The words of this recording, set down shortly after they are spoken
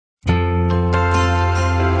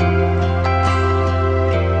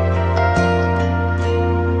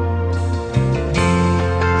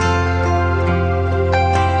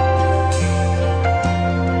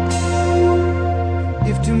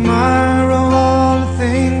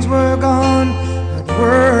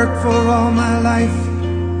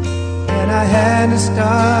had to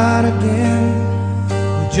start again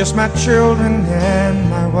with just my children and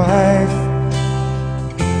my wife.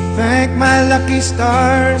 Thank my lucky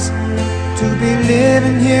stars to be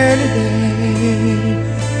living here today,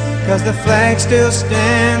 'cause the flag still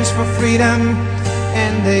stands for freedom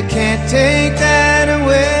and they can't take that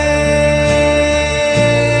away.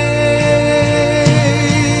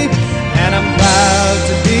 And I'm proud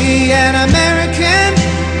to be an American,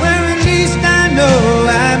 where at least I know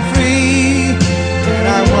I'm free. And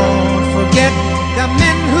I won't forget the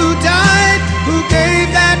men who died, who gave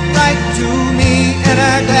that right to me. And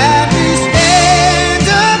I gladly stand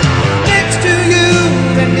up next to you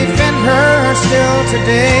and defend her still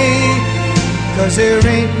today, 'cause there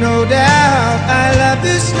ain't no doubt I love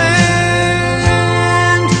this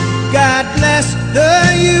land. God bless the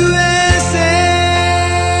USA.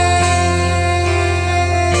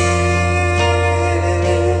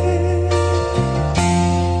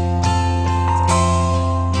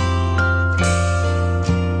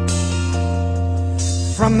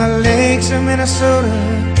 From the lakes of Minnesota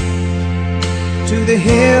to the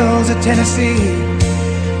hills of Tennessee,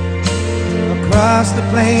 across the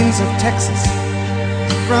plains of Texas,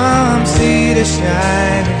 from sea to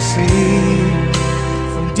shining sea,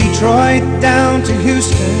 from Detroit down to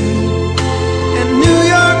Houston and New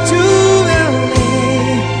York to LA.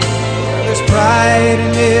 There's pride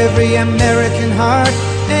in every American heart,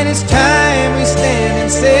 and it's time we stand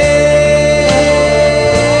and say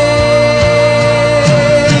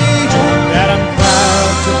that I'm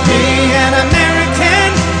proud to be an American,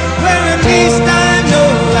 where at least I know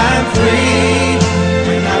I'm free.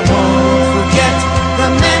 And I won't forget the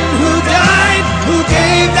men who died, who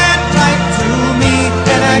gave that right to me.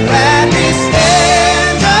 And I gladly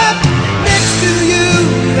stand up next to you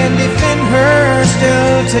and defend her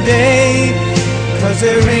still today, 'cause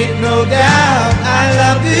there ain't no doubt I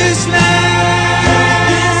love this land.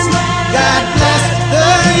 God bless the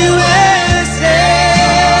USA.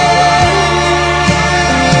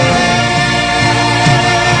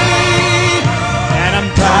 And I'm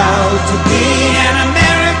proud to be an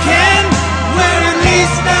American, where at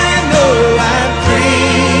least I know I'm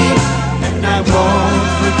free. And I won't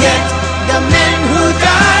forget the men who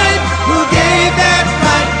died, who gave that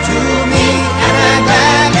right to me. And I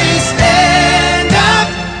gladly stand up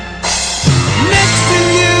next to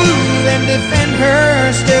you and defend her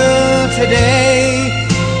still today,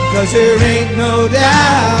 'cause there ain't no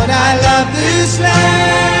doubt I love this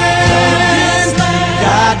land.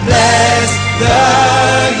 God bless the